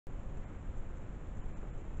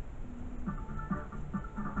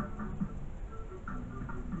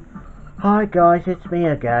Hi guys, it's me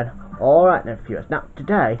again. Alright then viewers, now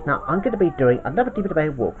today, I'm going to be doing another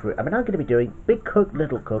DBWA walkthrough. I'm going to be doing Big Cook,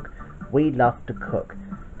 Little Cook, We Love to Cook.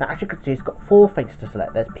 Now as you can see, it's got 4 things to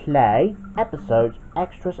select. There's play, episodes,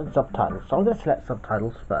 extras and subtitles. So I'm going to select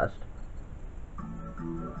subtitles first.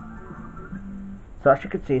 So as you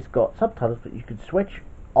can see, it's got subtitles but you can switch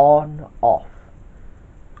on, off.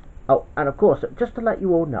 Oh, and of course, just to let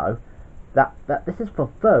you all know, that this is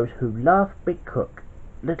for those who love Big Cook,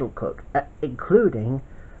 Little Cook, including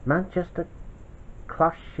Manchester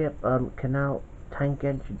Class Ship Canal Tank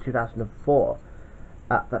Engine 2004.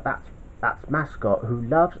 That's Mascot, who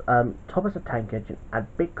loves Thomas the Tank Engine, and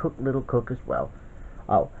Big Cook, Little Cook as well.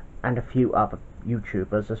 Oh, and a few other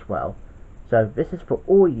YouTubers as well. So this is for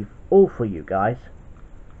all for you guys.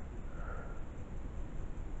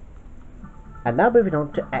 And now moving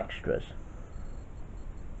on to extras.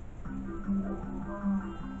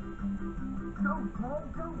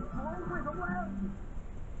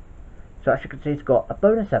 So as you can see, it's got a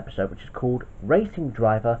bonus episode which is called Racing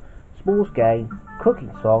Driver, Smalls Game,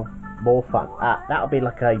 Cooking Song, More Fun. That'll be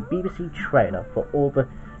like a BBC trailer for all the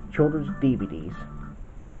children's DVDs.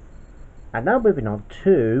 And now moving on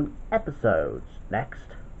to episodes. Next.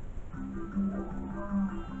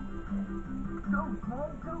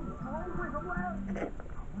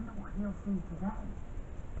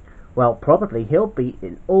 Well, probably he'll be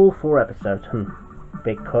in all 4 episodes.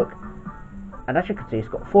 Big Cook. And as you can see, it's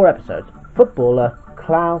got 4 episodes: footballer,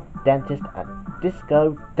 clown, dentist, and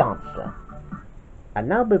disco dancer. And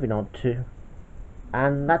now moving on to,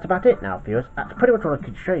 and that's about it now, viewers. That's pretty much what I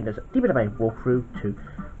can show you. There's a DBWA walkthrough to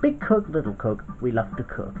Big Cook, Little Cook, We Love to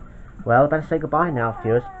Cook. Well, I better say goodbye now,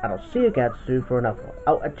 viewers, and I'll see you again soon for another one.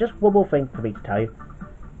 Oh, and just one more thing for me to tell you.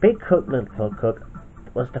 Big Cook, Little Cook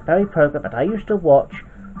was the very program that I used to watch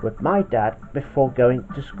with my dad before going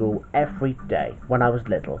to school every day when I was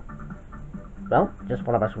little. Well, just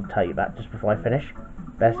one of us will tell you that just before I finish.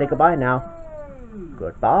 Better say goodbye now.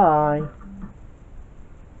 Goodbye.